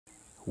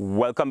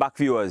Welcome back,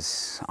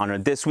 viewers.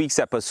 On this week's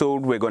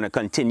episode, we're going to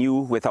continue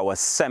with our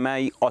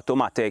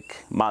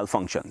semi-automatic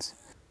malfunctions.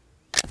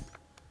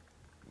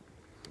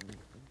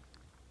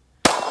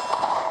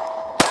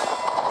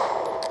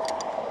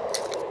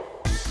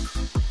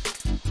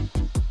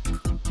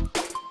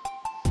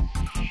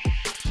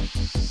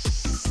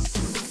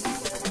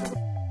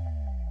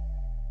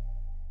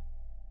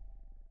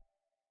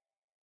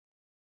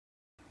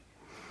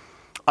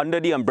 Under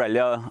the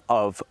umbrella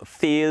of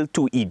fail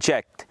to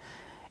eject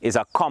is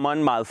a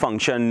common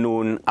malfunction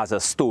known as a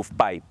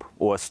stovepipe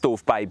or a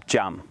stovepipe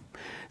jam.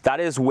 That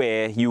is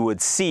where you would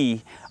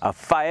see a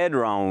fired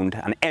round,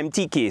 an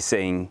empty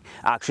casing,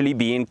 actually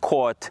being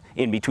caught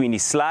in between the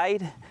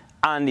slide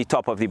and the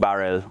top of the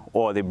barrel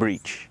or the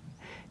breech,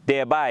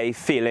 thereby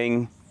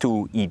failing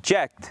to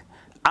eject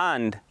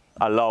and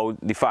allow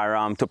the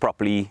firearm to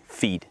properly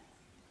feed.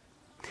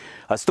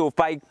 A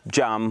stovepipe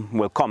jam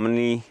will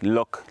commonly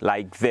look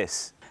like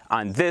this,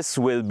 and this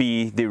will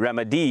be the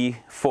remedy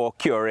for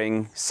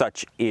curing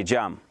such a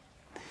jam.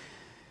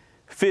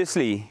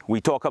 Firstly, we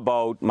talk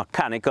about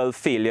mechanical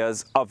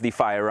failures of the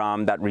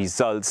firearm that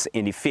results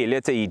in the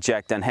failure to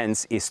eject and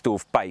hence a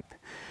stovepipe.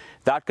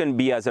 That can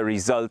be as a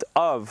result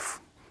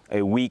of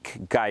a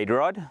weak guide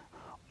rod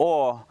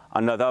or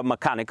another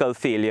mechanical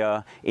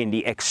failure in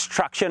the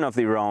extraction of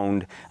the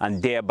round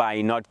and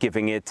thereby not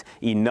giving it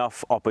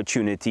enough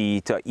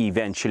opportunity to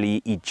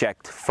eventually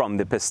eject from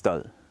the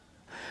pistol.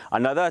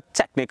 Another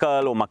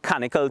technical or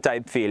mechanical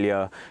type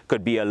failure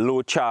could be a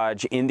low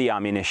charge in the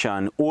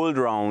ammunition, old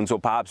rounds or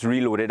perhaps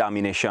reloaded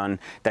ammunition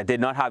that did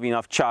not have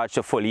enough charge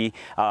to fully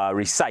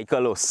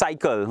recycle or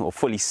cycle or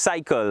fully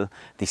cycle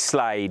the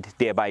slide,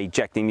 thereby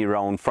ejecting the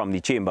round from the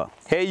chamber.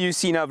 Here you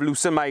see I've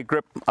loosened my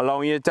grip,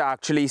 allowing you to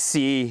actually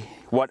see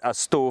what a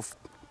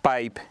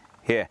stovepipe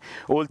here.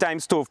 Old-time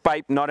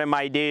stovepipe, not in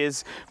my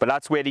days, but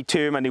that's where the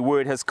term and the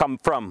word has come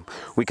from.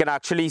 We can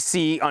actually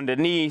see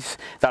underneath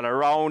that a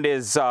round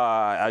is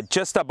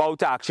just about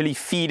to actually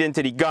feed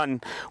into the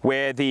gun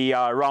where the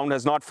round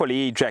has not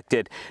fully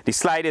ejected. The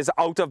slide is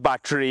out of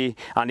battery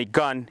and the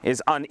gun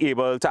is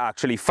unable to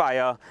actually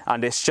fire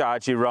and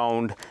discharge the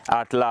round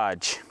at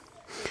large.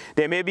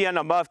 There may be a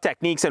number of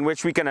techniques in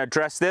which we can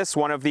address this.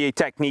 One of the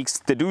techniques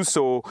to do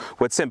so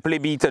would simply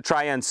be to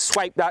try and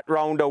swipe that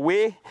round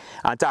away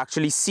and to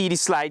actually see the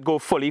slide go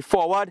fully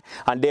forward,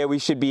 and there we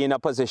should be in a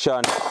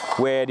position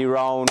where the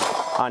round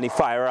and the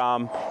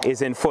firearm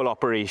is in full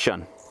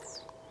operation.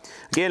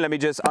 Again, let me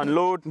just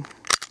unload,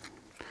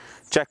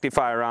 check the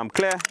firearm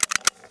clear.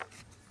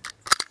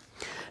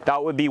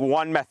 That would be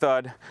one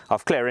method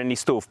of clearing the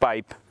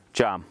stovepipe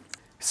jam.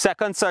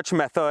 Second such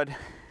method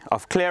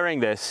of clearing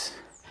this,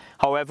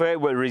 however it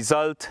will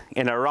result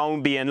in a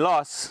round being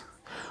lost,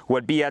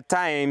 would be at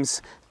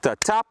times to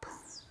tap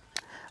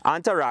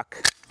and to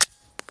rack,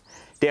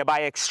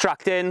 thereby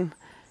extracting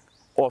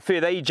or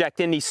further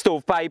ejecting the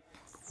stovepipe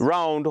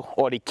round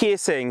or the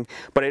casing,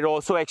 but it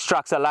also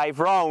extracts a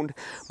live round,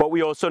 but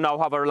we also now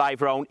have a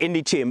live round in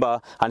the chamber,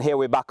 and here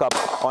we're back up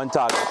on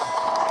target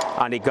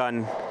and the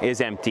gun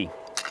is empty.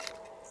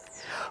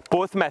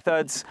 Both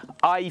methods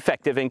are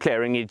effective in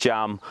clearing a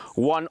jam.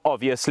 One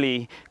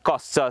obviously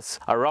costs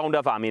us a round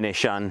of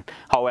ammunition.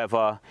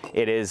 However,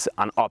 it is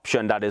an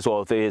option that is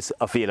always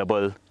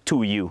available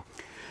to you.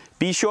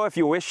 Be sure, if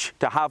you wish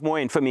to have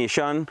more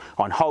information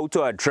on how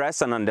to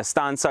address and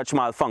understand such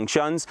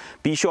malfunctions,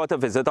 be sure to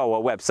visit our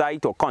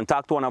website or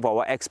contact one of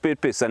our expert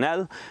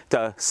personnel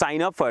to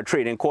sign up for a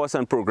training course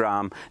and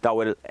program that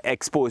will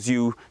expose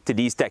you to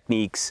these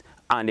techniques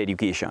and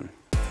education.